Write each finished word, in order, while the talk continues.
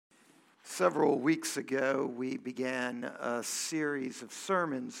Several weeks ago, we began a series of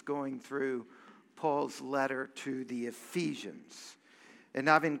sermons going through Paul's letter to the Ephesians. And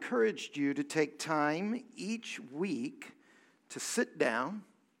I've encouraged you to take time each week to sit down,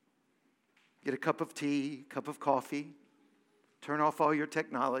 get a cup of tea, cup of coffee, turn off all your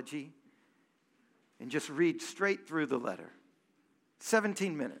technology, and just read straight through the letter.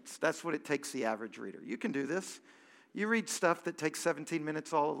 17 minutes. That's what it takes the average reader. You can do this. You read stuff that takes 17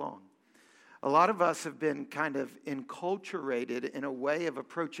 minutes all along. A lot of us have been kind of enculturated in a way of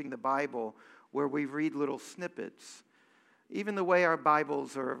approaching the Bible where we read little snippets. Even the way our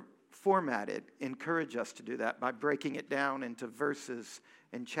Bibles are formatted encourage us to do that by breaking it down into verses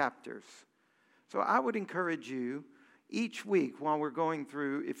and chapters. So I would encourage you each week while we're going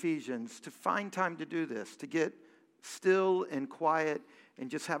through Ephesians to find time to do this, to get still and quiet and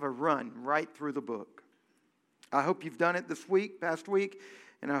just have a run right through the book. I hope you've done it this week, past week,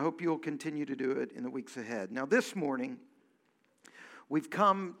 and I hope you'll continue to do it in the weeks ahead. Now, this morning, we've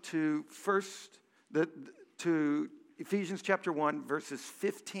come to Ephesians chapter 1, verses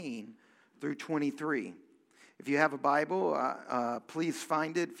 15 through 23. If you have a Bible, please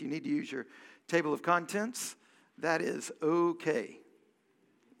find it. If you need to use your table of contents, that is okay.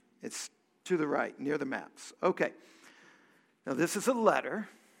 It's to the right, near the maps. Okay. Now, this is a letter.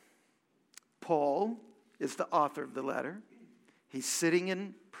 Paul is the author of the letter. He's sitting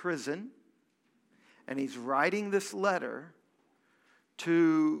in prison, and he's writing this letter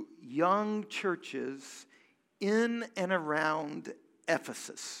to young churches in and around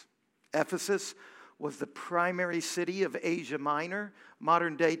Ephesus. Ephesus was the primary city of Asia Minor,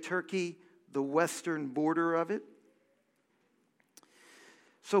 modern-day Turkey, the western border of it.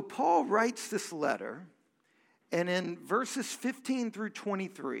 So Paul writes this letter, and in verses 15 through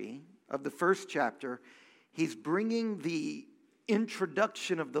 23 of the first chapter, he's bringing the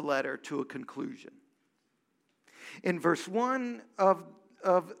introduction of the letter to a conclusion. In verse 1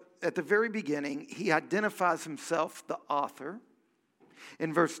 at the very beginning, he identifies himself, the author.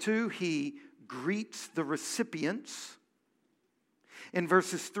 In verse 2, he greets the recipients. In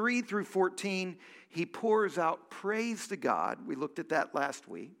verses 3 through 14, he pours out praise to God. We looked at that last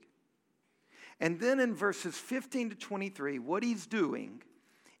week. And then in verses 15 to 23, what he's doing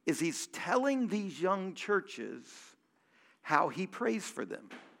is he's telling these young churches how he prays for them.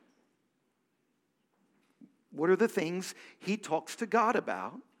 What are the things he talks to God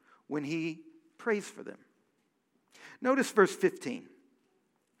about when he prays for them? Notice verse 15.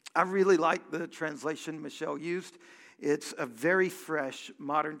 I really like the translation Michelle used. It's a very fresh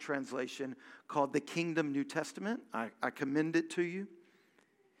modern translation called the Kingdom New Testament. I commend it to you.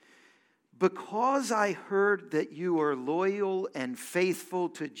 Because I heard that you are loyal and faithful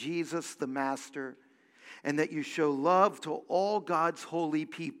to Jesus the Master, and that you show love to all God's holy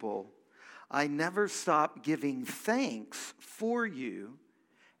people, I never stop giving thanks for you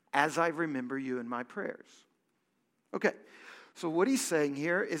as I remember you in my prayers. Okay, so what he's saying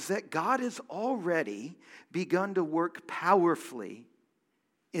here is that God has already begun to work powerfully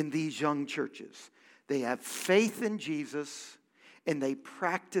in these young churches. They have faith in Jesus, and they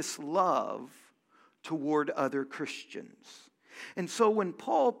practice love toward other Christians. And so when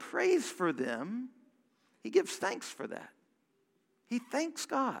Paul prays for them, he gives thanks for that. He thanks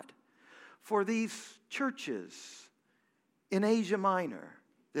God for these churches in Asia Minor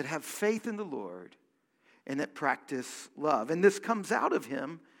that have faith in the Lord and that practice love. And this comes out of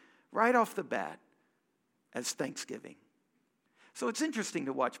him right off the bat as thanksgiving. So it's interesting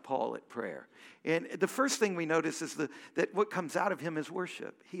to watch Paul at prayer. And the first thing we notice is that what comes out of him is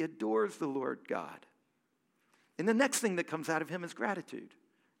worship. He adores the Lord God. And the next thing that comes out of him is gratitude.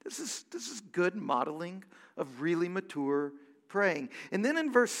 This is good modeling of really mature praying. And then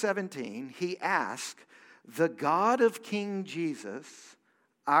in verse 17, he asks, the God of King Jesus,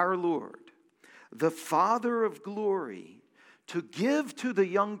 our Lord, the Father of glory, to give to the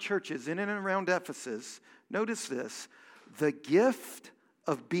young churches in and around Ephesus, notice this, the gift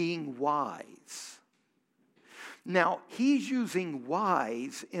of being wise. Now, he's using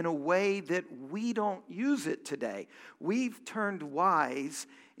wise in a way that we don't use it today. We've turned wise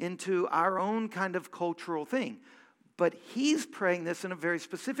into our own kind of cultural thing. But he's praying this in a very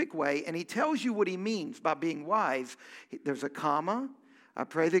specific way, and he tells you what he means by being wise. There's a comma. I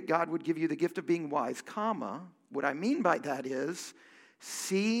pray that God would give you the gift of being wise, comma. What I mean by that is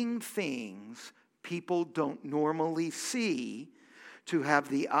seeing things people don't normally see, to have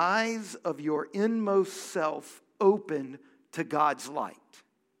the eyes of your inmost self open to God's light.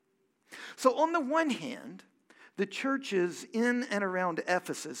 So on the one hand, the churches in and around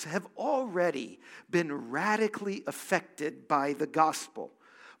Ephesus have already been radically affected by the gospel.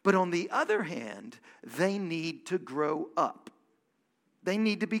 But on the other hand, they need to grow up. They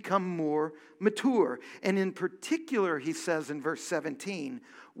need to become more mature. And in particular, he says in verse 17,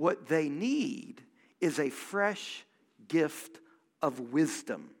 what they need is a fresh gift of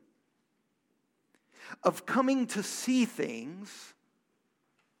wisdom, of coming to see things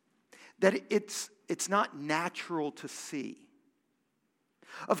that it's not natural to see,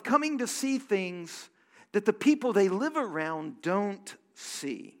 of coming to see things that the people they live around don't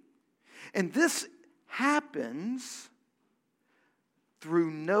see. And this happens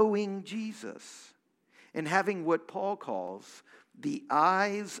through knowing Jesus and having what Paul calls the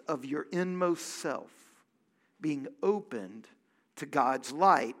eyes of your inmost self being opened to God's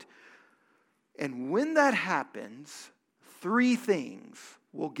light. And when that happens, three things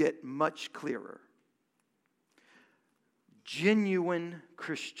will get much clearer. Genuine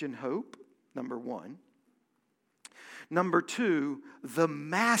Christian hope, number one. Number two, the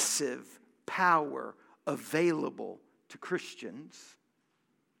massive power available to Christians.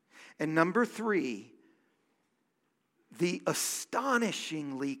 And number three, the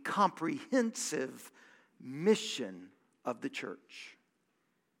astonishingly comprehensive mission of the church.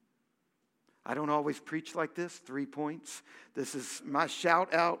 I don't always preach like this, 3 points. This is my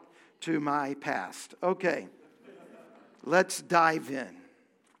shout out to my past. Okay, let's dive in.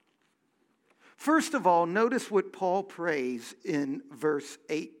 First of all, notice what Paul prays in verse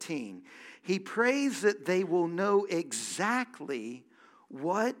 18. He prays that they will know exactly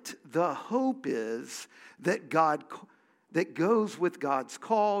what the hope is that goes with God's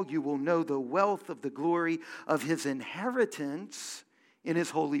call. You will know the wealth of the glory of his inheritance in his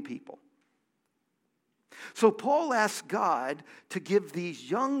holy people. So Paul asks God to give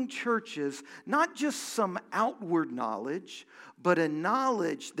these young churches not just some outward knowledge, but a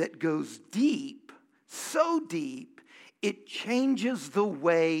knowledge that goes deep, so deep, it changes the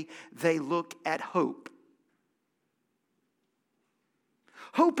way they look at hope.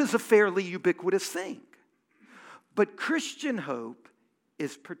 Hope is a fairly ubiquitous thing, but Christian hope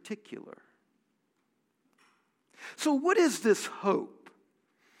is particular. So what is this hope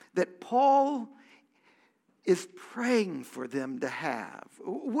that Paul is praying for them to have?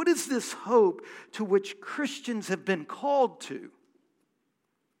 What is this hope to which Christians have been called to?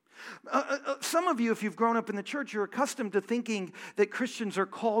 Some of you, if you've grown up in the church, you're accustomed to thinking that Christians are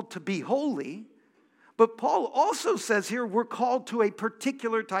called to be holy. But Paul also says here we're called to a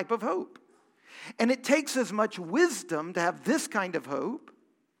particular type of hope. And it takes as much wisdom to have this kind of hope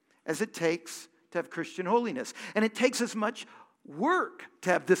as it takes to have Christian holiness. And it takes as much work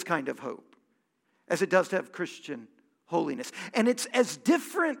to have this kind of hope as it does to have Christian holiness. And it's as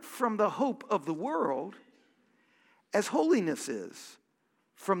different from the hope of the world as holiness is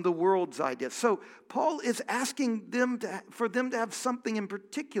from the world's ideas. So Paul is asking for them to have something in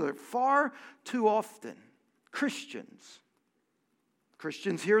particular. Far too often, Christians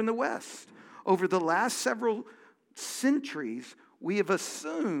here in the West, over the last several centuries, we have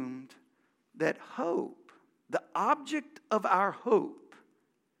assumed that hope, the object of our hope,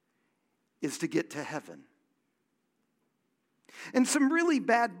 is to get to heaven. And some really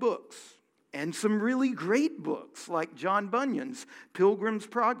bad books and some really great books like John Bunyan's Pilgrim's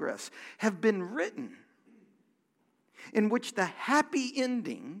Progress have been written in which the happy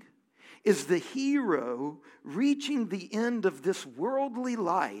ending is the hero reaching the end of this worldly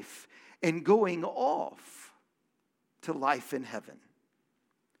life and going off to life in heaven.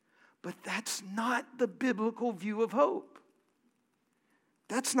 But that's not the biblical view of hope.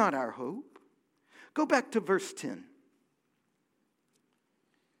 That's not our hope. Go back to verse 10.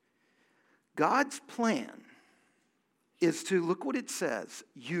 God's plan is to, look what it says,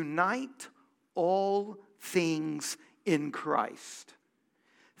 unite all things in Christ.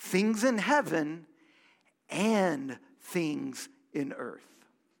 Things in heaven and things in earth.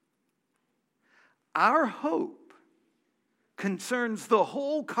 Our hope concerns the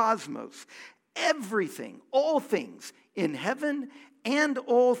whole cosmos, everything, all things in heaven and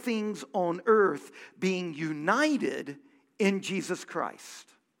all things on earth being united in Jesus Christ.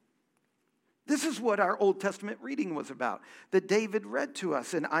 This is what our Old Testament reading was about, that David read to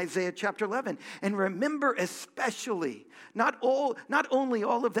us in Isaiah chapter 11. And remember especially, not only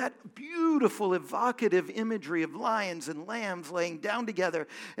all of that beautiful, evocative imagery of lions and lambs laying down together.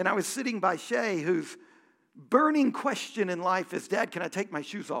 And I was sitting by Shay, whose burning question in life is, Dad, can I take my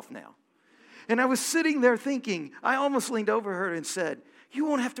shoes off now? And I was sitting there thinking, I almost leaned over her and said, you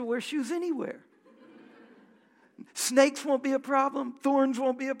won't have to wear shoes anywhere. Snakes won't be a problem. Thorns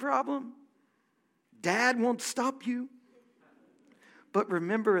won't be a problem. Dad won't stop you. But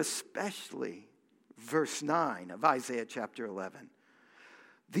remember especially verse 9 of Isaiah chapter 11.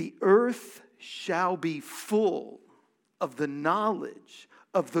 The earth shall be full of the knowledge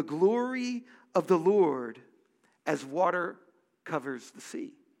of the glory of the Lord as water covers the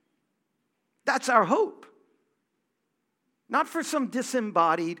sea. That's our hope. Not for some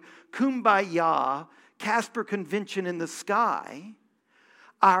disembodied kumbaya Casper convention in the sky.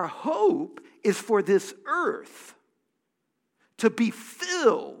 Our hope is for this earth to be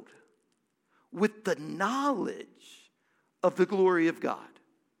filled with the knowledge of the glory of God.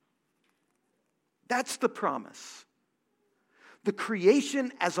 That's the promise. The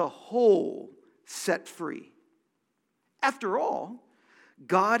creation as a whole set free. After all,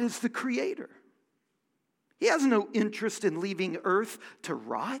 God is the creator. He has no interest in leaving earth to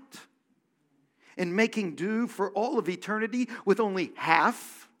rot and making do for all of eternity with only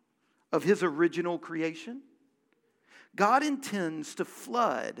half of his original creation. God intends to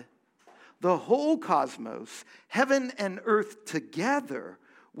flood the whole cosmos, heaven and earth together,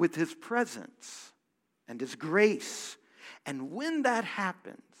 with his presence and his grace. And when that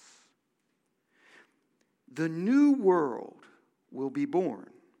happens, the new world will be born,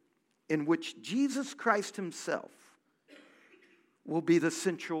 in which Jesus Christ himself will be the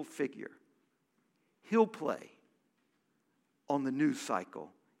central figure. He'll play on the news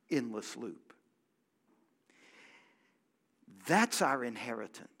cycle, endless loop. That's our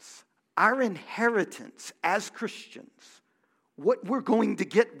inheritance. Our inheritance as Christians, what we're going to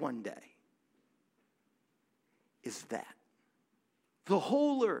get one day, is that. The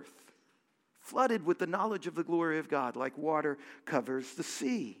whole earth flooded with the knowledge of the glory of God like water covers the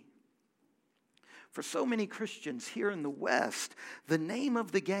sea. For so many Christians here in the West, the name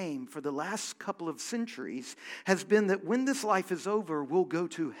of the game for the last couple of centuries has been that when this life is over, we'll go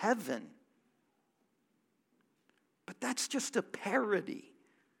to heaven. But that's just a parody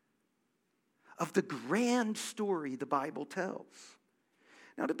of the grand story the Bible tells.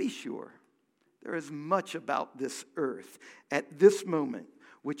 Now, to be sure, there is much about this earth at this moment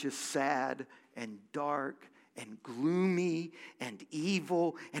which is sad and dark and gloomy and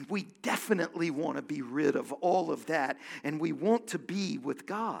evil, and we definitely want to be rid of all of that, and we want to be with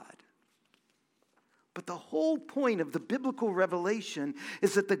God. But the whole point of the biblical revelation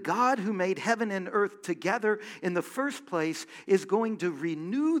is that the God who made heaven and earth together in the first place is going to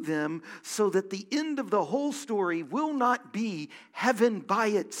renew them so that the end of the whole story will not be heaven by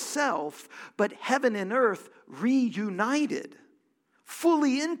itself, but heaven and earth reunited,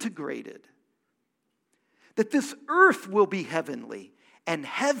 fully integrated. That this earth will be heavenly and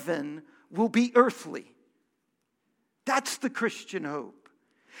heaven will be earthly. That's the Christian hope.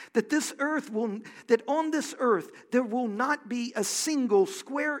 That on this earth there will not be a single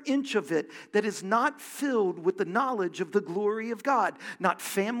square inch of it that is not filled with the knowledge of the glory of God. Not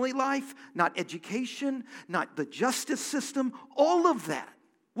family life, not education, not the justice system. All of that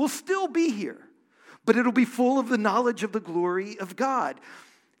will still be here, but it'll be full of the knowledge of the glory of God.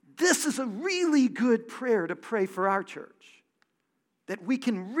 This is a really good prayer to pray for our church, that we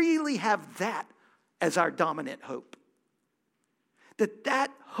can really have that as our dominant hope.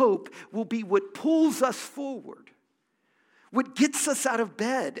 That hope will be what pulls us forward, what gets us out of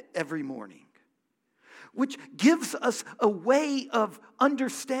bed every morning, which gives us a way of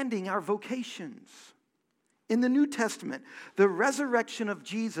understanding our vocations. In the New Testament, the resurrection of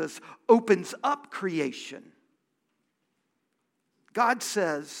Jesus opens up creation. God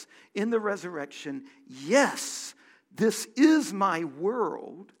says in the resurrection, yes, this is my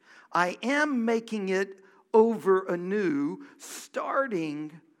world. I am making it over anew,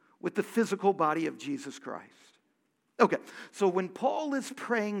 starting with the physical body of Jesus Christ. Okay, so when Paul is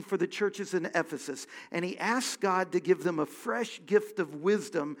praying for the churches in Ephesus, and he asks God to give them a fresh gift of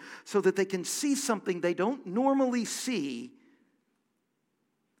wisdom so that they can see something they don't normally see,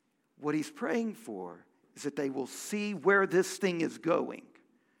 what he's praying for is that they will see where this thing is going.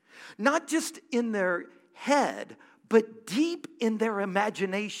 Not just in their head, but deep in their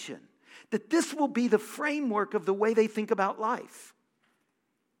imagination. That this will be the framework of the way they think about life.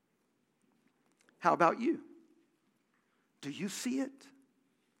 How about you? Do you see it?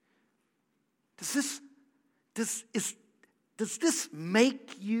 Does this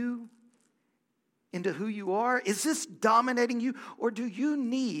make you into who you are? Is this dominating you? Or do you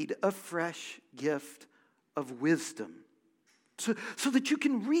need a fresh gift of wisdom so that you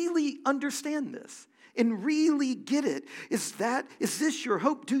can really understand this? And really get it. Is this your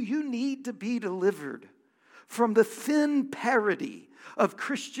hope? Do you need to be delivered from the thin parody of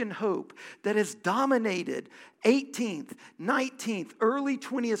Christian hope that has dominated 18th, 19th, early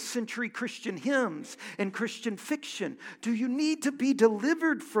 20th century Christian hymns and Christian fiction? Do you need to be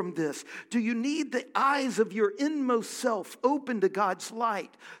delivered from this? Do you need the eyes of your inmost self open to God's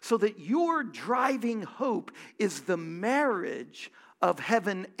light so that your driving hope is the marriage of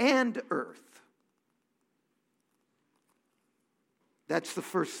heaven and earth? That's the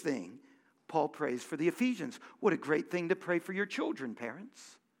first thing Paul prays for the Ephesians. What a great thing to pray for your children,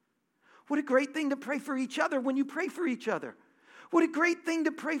 parents. What a great thing to pray for each other when you pray for each other. What a great thing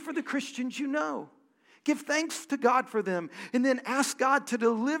to pray for the Christians you know. Give thanks to God for them and then ask God to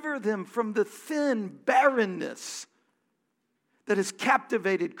deliver them from the thin barrenness that has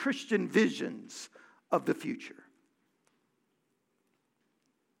captivated Christian visions of the future.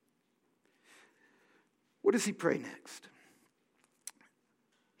 What does he pray next?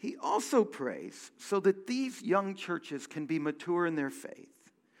 He also prays so that these young churches can be mature in their faith.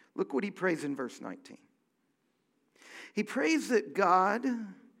 Look what he prays in verse 19. He prays that God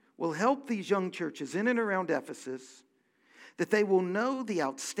will help these young churches in and around Ephesus, that they will know the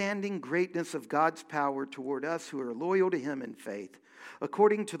outstanding greatness of God's power toward us who are loyal to him in faith,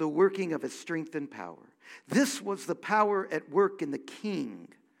 according to the working of his strength and power. This was the power at work in the king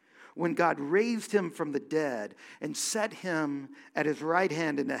when God raised him from the dead and set him at his right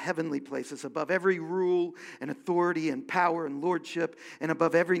hand in the heavenly places, above every rule and authority and power and lordship, and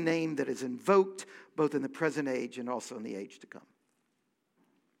above every name that is invoked, both in the present age and also in the age to come.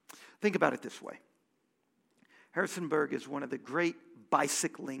 Think about it this way. Harrisonburg is one of the great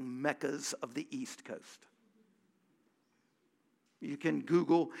bicycling meccas of the East Coast. You can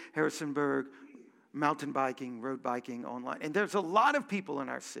Google Harrisonburg mountain biking, road biking online. And there's a lot of people in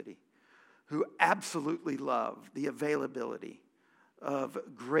our city who absolutely love the availability of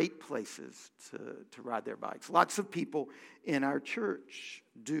great places to ride their bikes. Lots of people in our church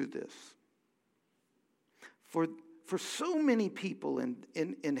do this. For so many people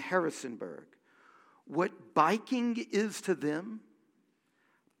in Harrisonburg, what biking is to them,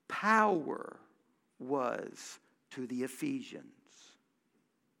 power was to the Ephesians.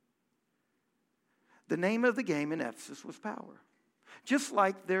 The name of the game in Ephesus was power. Just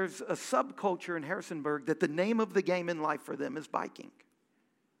like there's a subculture in Harrisonburg that the name of the game in life for them is biking.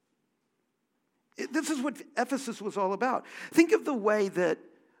 This is what Ephesus was all about. Think of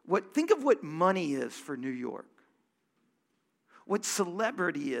what money is for New York. What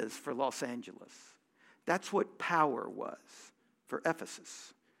celebrity is for Los Angeles. That's what power was for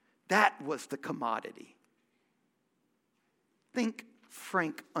Ephesus. That was the commodity. Think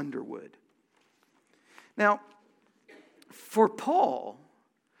Frank Underwood. Now, for Paul,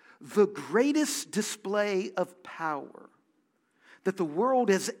 the greatest display of power that the world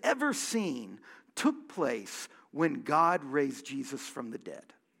has ever seen took place when God raised Jesus from the dead.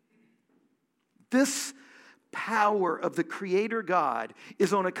 This power of the Creator God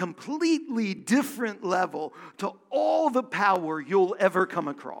is on a completely different level to all the power you'll ever come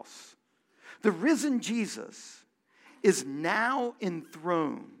across. The risen Jesus is now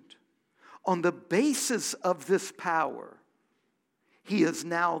enthroned. On the basis of this power, he is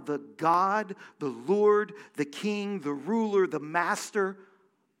now the God, the Lord, the King, the ruler, the master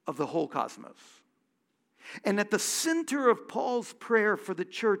of the whole cosmos. And at the center of Paul's prayer for the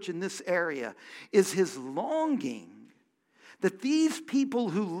church in this area is his longing that these people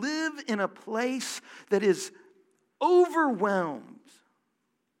who live in a place that is overwhelmed,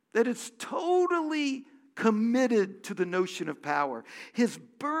 that is totally committed to the notion of power. His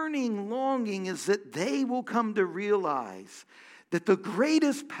burning longing is that they will come to realize that the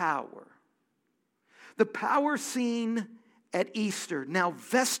greatest power, the power seen at Easter, now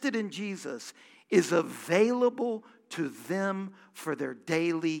vested in Jesus, is available to them for their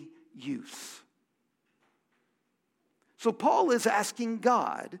daily use. So Paul is asking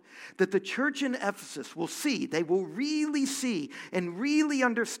God that the church in Ephesus will see, they will really see and really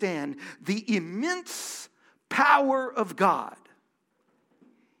understand the immense power of God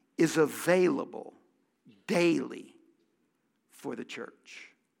is available daily for the church.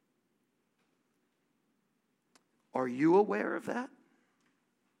 Are you aware of that?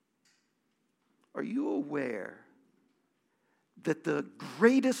 Are you aware that the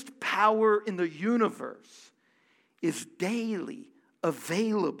greatest power in the universe is daily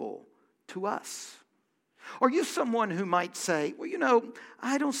available to us? Are you someone who might say, well,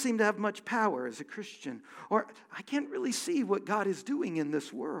 I don't seem to have much power as a Christian, or I can't really see what God is doing in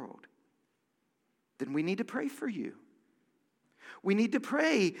this world? Then we need to pray for you. We need to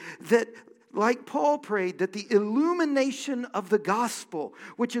pray that like Paul prayed, that the illumination of the gospel,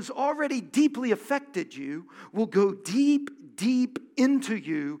 which has already deeply affected you, will go deep, deep into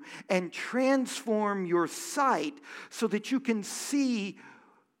you and transform your sight so that you can see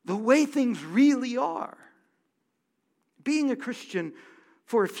the way things really are. Being a Christian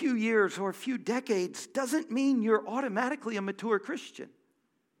for a few years or a few decades doesn't mean you're automatically a mature Christian.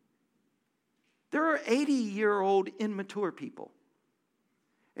 There are 80-year-old immature people.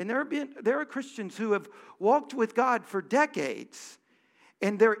 And there are Christians who have walked with God for decades,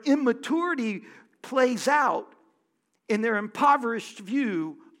 and their immaturity plays out in their impoverished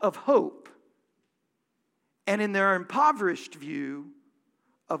view of hope and in their impoverished view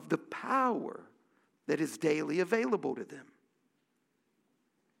of the power that is daily available to them.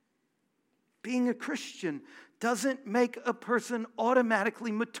 Being a Christian doesn't make a person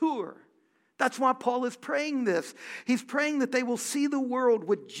automatically mature. That's why Paul is praying this. He's praying that they will see the world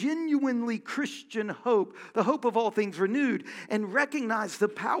with genuinely Christian hope, the hope of all things renewed, and recognize the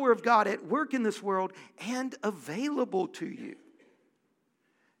power of God at work in this world and available to you.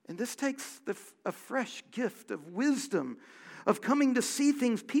 And this takes a fresh gift of wisdom, of coming to see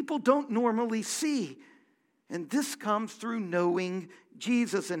things people don't normally see. And this comes through knowing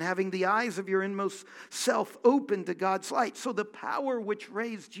Jesus and having the eyes of your inmost self open to God's light. So the power which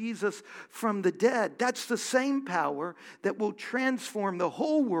raised Jesus from the dead, that's the same power that will transform the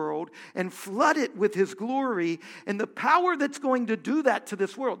whole world and flood it with his glory. And the power that's going to do that to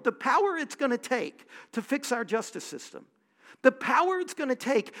this world, the power it's going to take to fix our justice system, the power it's going to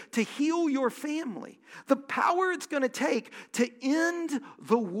take to heal your family, the power it's going to take to end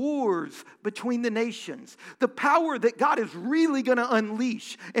the wars between the nations, the power that God is really going to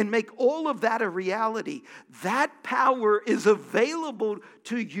unleash and make all of that a reality, that power is available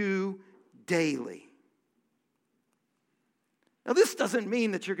to you daily. Now, this doesn't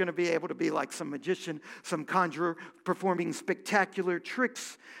mean that you're going to be able to be like some magician, some conjurer performing spectacular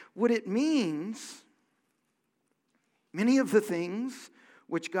tricks. What it means, many of the things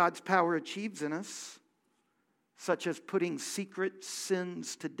which God's power achieves in us, such as putting secret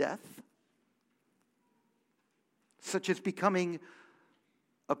sins to death, such as becoming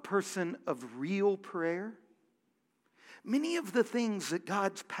a person of real prayer, many of the things that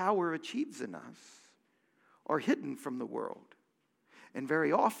God's power achieves in us are hidden from the world, and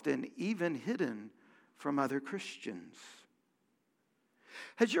very often even hidden from other Christians.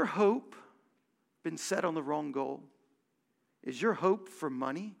 Has your hope been set on the wrong goal? Is your hope for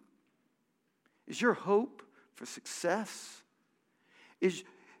money? Is your hope for success? Is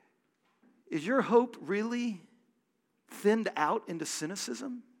your hope really thinned out into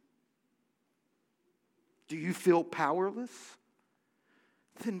cynicism? Do you feel powerless?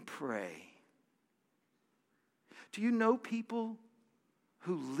 Then pray. Do you know people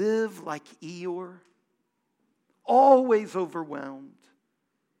who live like Eeyore? Always overwhelmed.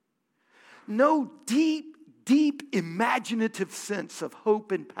 No deep imaginative sense of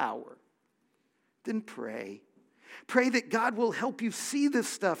hope and power. Then pray. Pray that God will help you see this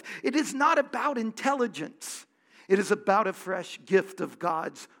stuff. It is not about intelligence. It is about a fresh gift of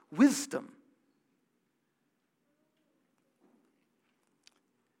God's wisdom.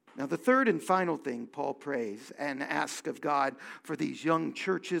 Now, the third and final thing Paul prays and asks of God for these young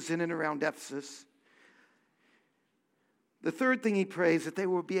churches in and around Ephesus, the third thing he prays that they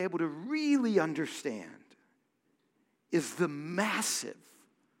will be able to really understand is the massive,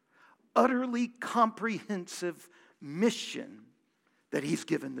 utterly comprehensive mission that he's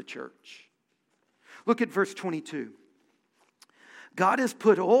given the church. Look at verse 22. God has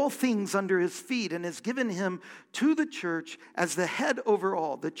put all things under his feet and has given him to the church as the head over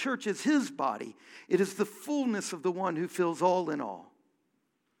all. The church is his body. It is the fullness of the one who fills all in all.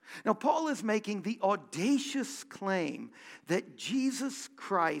 Now, Paul is making the audacious claim that Jesus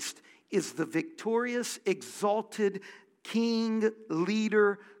Christ is the victorious, exalted King,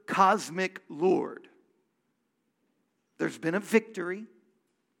 leader, cosmic Lord. There's been a victory.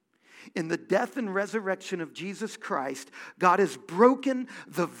 In the death and resurrection of Jesus Christ, God has broken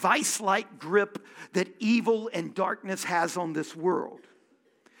the vice-like grip that evil and darkness has on this world.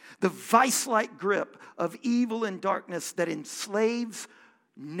 The vice-like grip of evil and darkness that enslaves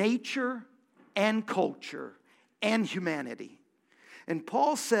nature and culture and humanity. And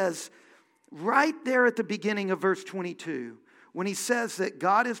Paul says, right there at the beginning of verse 22, when he says that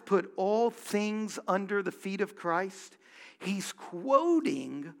God has put all things under the feet of Christ, he's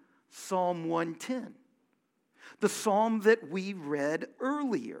quoting Psalm 110, the psalm that we read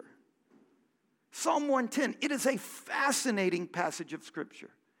earlier. Psalm 110, it is a fascinating passage of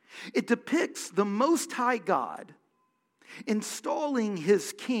Scripture. It depicts the Most High God installing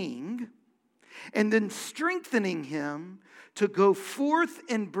his king and then strengthening him to go forth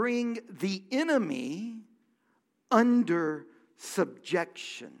and bring the enemy under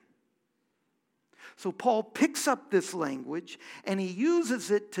subjection. So Paul picks up this language and he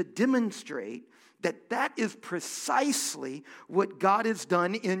uses it to demonstrate that that is precisely what God has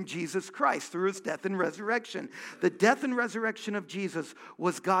done in Jesus Christ through his death and resurrection. The death and resurrection of Jesus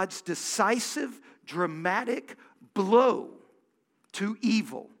was God's decisive, dramatic blow to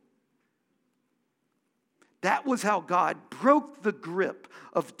evil. That was how God broke the grip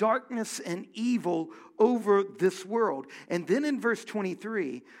of darkness and evil over this world. And then in verse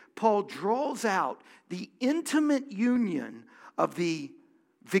 23, Paul draws out the intimate union of the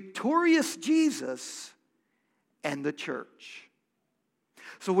victorious Jesus and the church.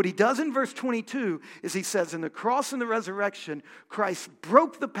 So what he does in verse 22 is he says, in the cross and the resurrection, Christ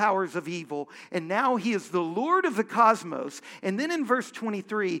broke the powers of evil, and now he is the Lord of the cosmos. And then in verse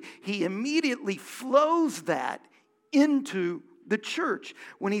 23, he immediately flows that into the church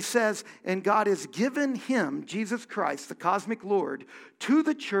when he says, and God has given him, Jesus Christ, the cosmic Lord, to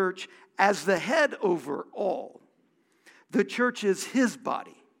the church as the head over all. The church is his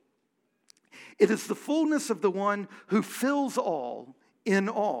body. It is the fullness of the one who fills all in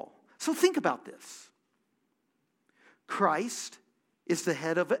all. So think about this. Christ is the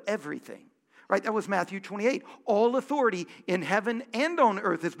head of everything, right? That was Matthew 28. All authority in heaven and on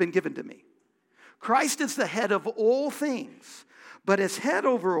earth has been given to me. Christ is the head of all things, but as head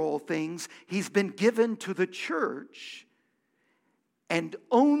over all things, he's been given to the church, and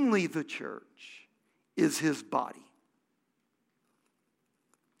only the church is his body.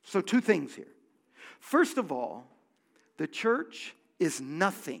 So two things here. First of all, the church is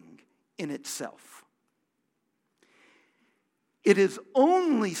nothing in itself. It is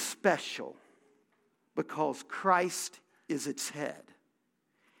only special because Christ is its head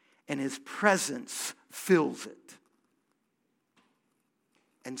and his presence fills it.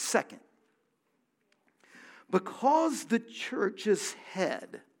 And second, because the church's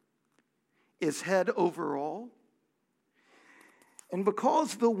head is head over all, and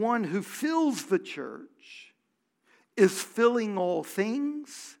because the one who fills the church is filling all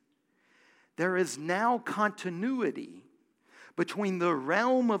things, there is now continuity between the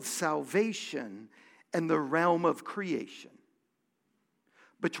realm of salvation and the realm of creation,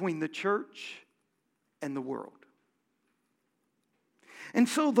 between the church and the world. And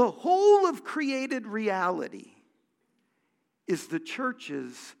so the whole of created reality is the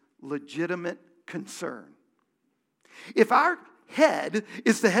church's legitimate concern. If our head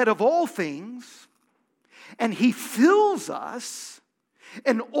is the head of all things, and he fills us,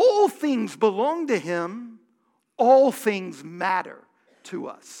 and all things belong to him, all things matter to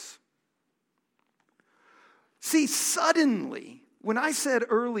us. See, suddenly, when I said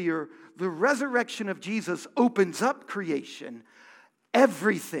earlier, the resurrection of Jesus opens up creation,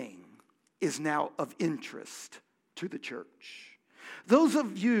 everything is now of interest to the church. Those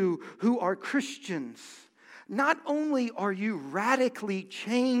of you who are Christians, not only are you radically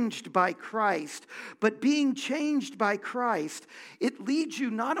changed by Christ, but being changed by Christ, it leads you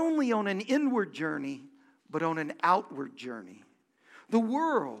not only on an inward journey, but on an outward journey. The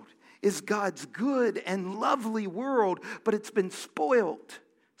world is God's good and lovely world, but it's been spoiled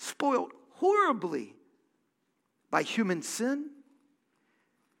horribly by human sin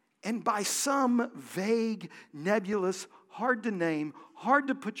and by some vague, nebulous, hard to name, hard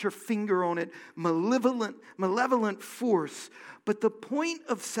to put your finger on it, malevolent force. But the point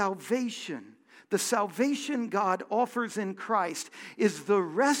of salvation, the salvation God offers in Christ, is the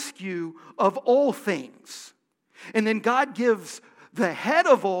rescue of all things. And then God gives the head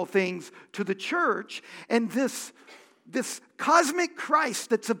of all things to the church, and this cosmic Christ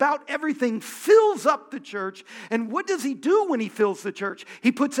that's about everything fills up the church. And what does he do when he fills the church?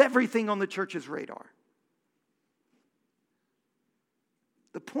 He puts everything on the church's radar.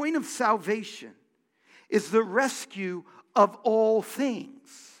 The point of salvation is the rescue of all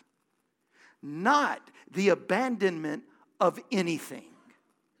things, not the abandonment of anything.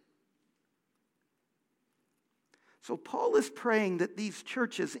 So Paul is praying that these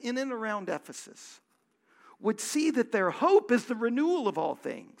churches in and around Ephesus would see that their hope is the renewal of all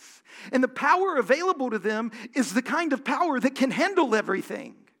things. And the power available to them is the kind of power that can handle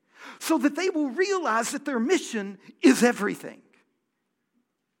everything, so that they will realize that their mission is everything.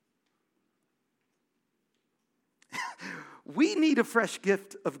 We need a fresh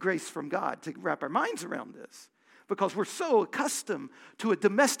gift of grace from God to wrap our minds around this, because we're so accustomed to a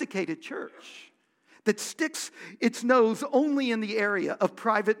domesticated church that sticks its nose only in the area of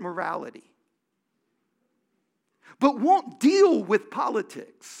private morality, but won't deal with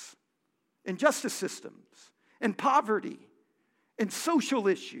politics, and justice systems and poverty and social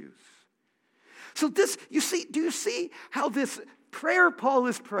issues. So do you see how this prayer Paul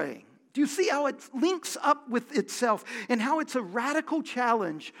is praying? Do you see how it links up with itself and how it's a radical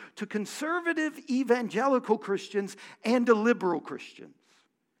challenge to conservative evangelical Christians and to liberal Christians?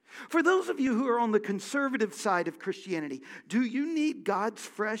 For those of you who are on the conservative side of Christianity, do you need God's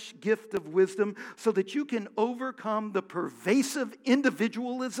fresh gift of wisdom so that you can overcome the pervasive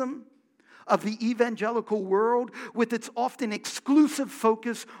individualism of the evangelical world with its often exclusive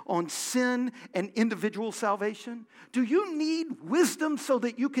focus on sin and individual salvation? Do you need wisdom so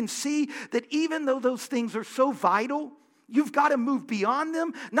that you can see that even though those things are so vital, you've got to move beyond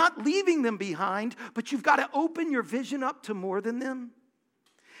them, not leaving them behind, but you've got to open your vision up to more than them?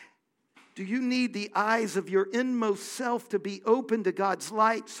 Do you need the eyes of your inmost self to be open to God's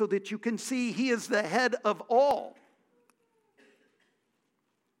light so that you can see He is the head of all?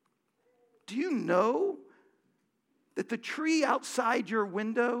 Do you know that the tree outside your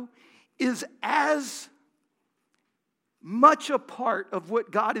window is as much a part of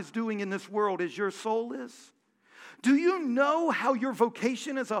what God is doing in this world as your soul is? Do you know how your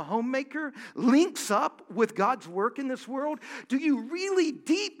vocation as a homemaker links up with God's work in this world? Do you really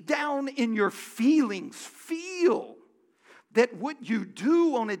deep down in your feelings feel that what you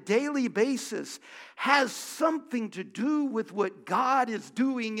do on a daily basis has something to do with what God is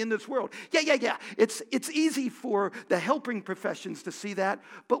doing in this world? Yeah. It's easy for the helping professions to see that,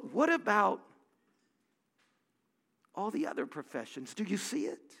 but what about all the other professions? Do you see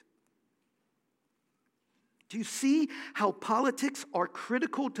it? Do you see how politics are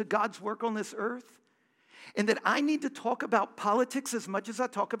critical to God's work on this earth? And that I need to talk about politics as much as I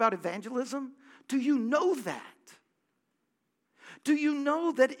talk about evangelism? Do you know that? Do you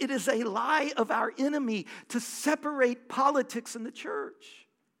know that it is a lie of our enemy to separate politics and the church?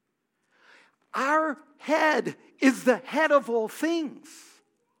 Our head is the head of all things.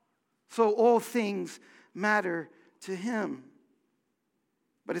 So all things matter to Him.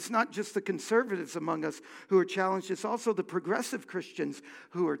 But it's not just the conservatives among us who are challenged. It's also the progressive Christians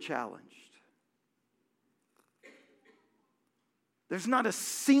who are challenged. There's not a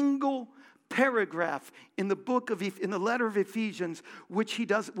single paragraph in the letter of Ephesians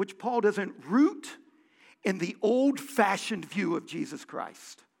which Paul doesn't root in the old-fashioned view of Jesus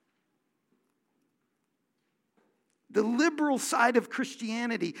Christ. The liberal side of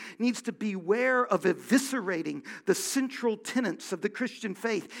Christianity needs to beware of eviscerating the central tenets of the Christian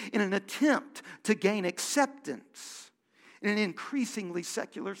faith in an attempt to gain acceptance in an increasingly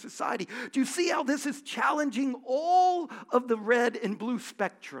secular society. Do you see how this is challenging all of the red and blue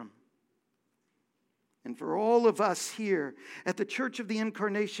spectrum? And for all of us here at the Church of the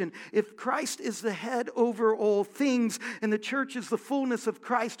Incarnation, if Christ is the head over all things and the church is the fullness of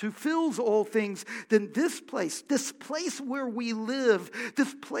Christ who fills all things, then this place where we live,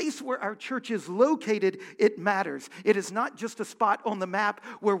 this place where our church is located, it matters. It is not just a spot on the map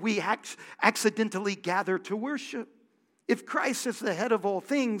where we accidentally gather to worship. If Christ is the head of all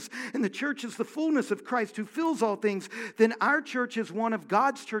things and the church is the fullness of Christ who fills all things, then our church is one of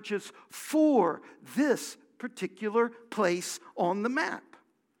God's churches for this particular place on the map.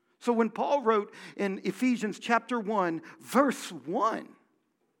 So when Paul wrote in Ephesians chapter 1, verse 1,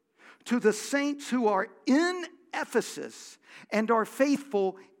 to the saints who are in Ephesus and are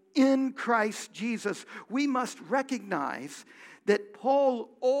faithful in Christ Jesus, we must recognize that Paul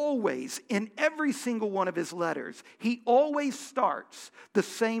always, in every single one of his letters, he always starts the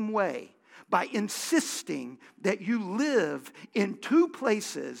same way, by insisting that you live in two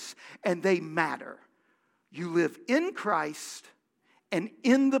places and they matter. You live in Christ and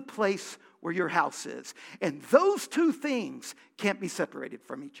in the place where your house is. And those two things can't be separated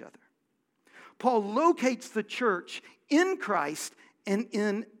from each other. Paul locates the church in Christ and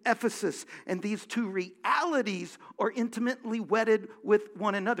in Ephesus. And these two realities are intimately wedded with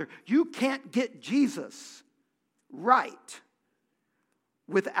one another. You can't get Jesus right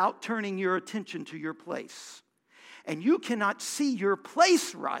without turning your attention to your place. And you cannot see your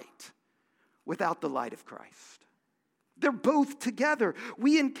place right without the light of Christ. They're both together.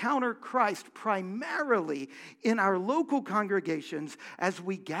 We encounter Christ primarily in our local congregations as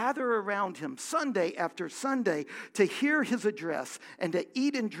we gather around Him Sunday after Sunday to hear His address and to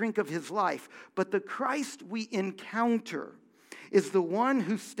eat and drink of His life. But the Christ we encounter is the one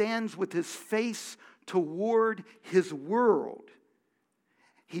who stands with His face toward His world.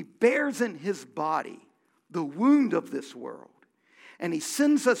 He bears in His body the wound of this world, and He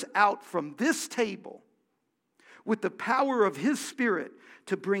sends us out from this table with the power of His Spirit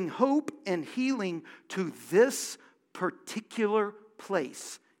to bring hope and healing to this particular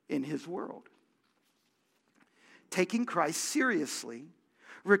place in his world. Taking Christ seriously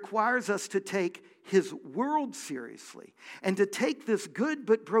requires us to take his world seriously. And to take this good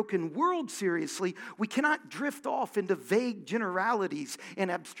but broken world seriously, we cannot drift off into vague generalities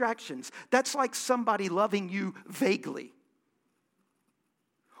and abstractions. That's like somebody loving you vaguely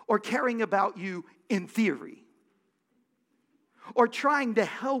or caring about you in theory or trying to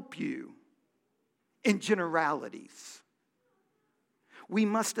help you in generalities. We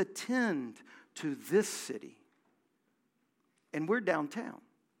must attend to this city. And we're downtown.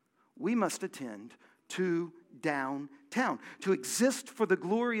 We must attend to downtown. To exist for the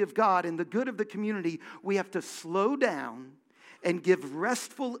glory of God and the good of the community, we have to slow down and give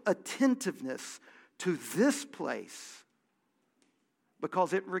restful attentiveness to this place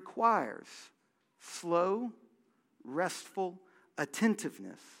because it requires slow, restful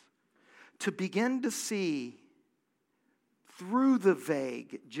attentiveness to begin to see through the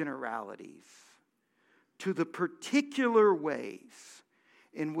vague generalities to the particular ways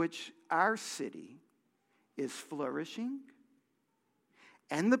in which our city is flourishing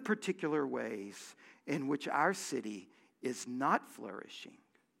and the particular ways in which our city is not flourishing,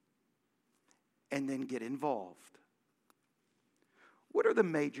 and then get involved. What are the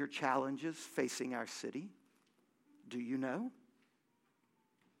major challenges facing our city? Do you know?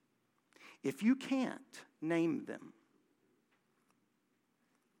 If you can't name them,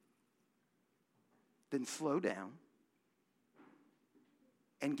 then slow down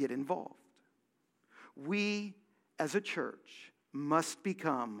and get involved. We, as a church, must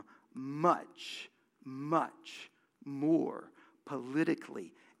become much, much more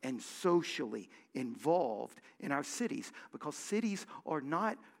politically and socially involved in our cities, because cities are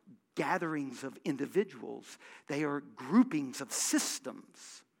not gatherings of individuals. They are groupings of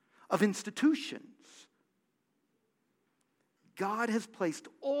systems, of institutions. God has placed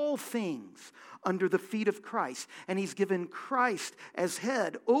all things under the feet of Christ, and he's given Christ as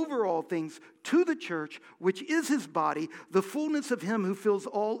head over all things to the church, which is his body, the fullness of him who fills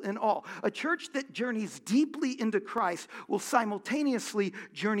all in all. A church that journeys deeply into Christ will simultaneously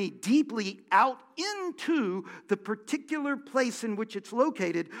journey deeply out into the particular place in which it's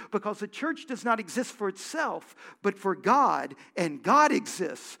located, because the church does not exist for itself, but for God, and God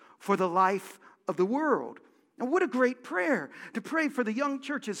exists for the life of the world. And what a great prayer to pray for the young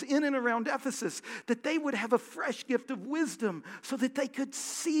churches in and around Ephesus, that they would have a fresh gift of wisdom so that they could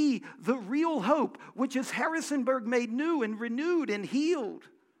see the real hope, which is Harrisonburg made new and renewed and healed.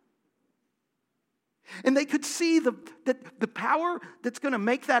 And they could see that the power that's going to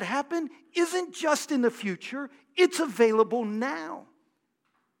make that happen isn't just in the future, it's available now.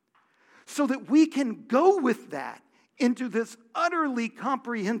 So that we can go with that into this utterly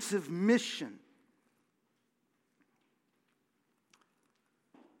comprehensive mission.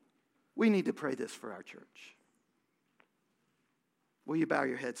 We need to pray this for our church. Will you bow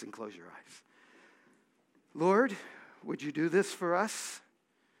your heads and close your eyes? Lord, would you do this for us?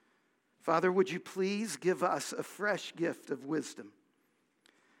 Father, would you please give us a fresh gift of wisdom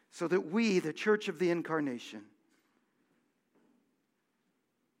so that we, the Church of the Incarnation,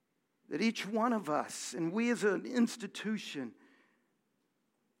 that each one of us and we as an institution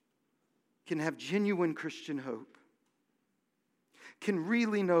can have genuine Christian hope, can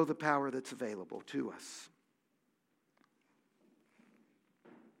really know the power that's available to us,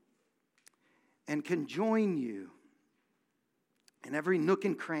 and can join you in every nook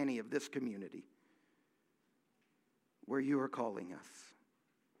and cranny of this community where you are calling us.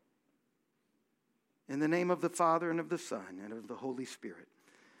 In the name of the Father, and of the Son, and of the Holy Spirit.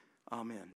 Amen.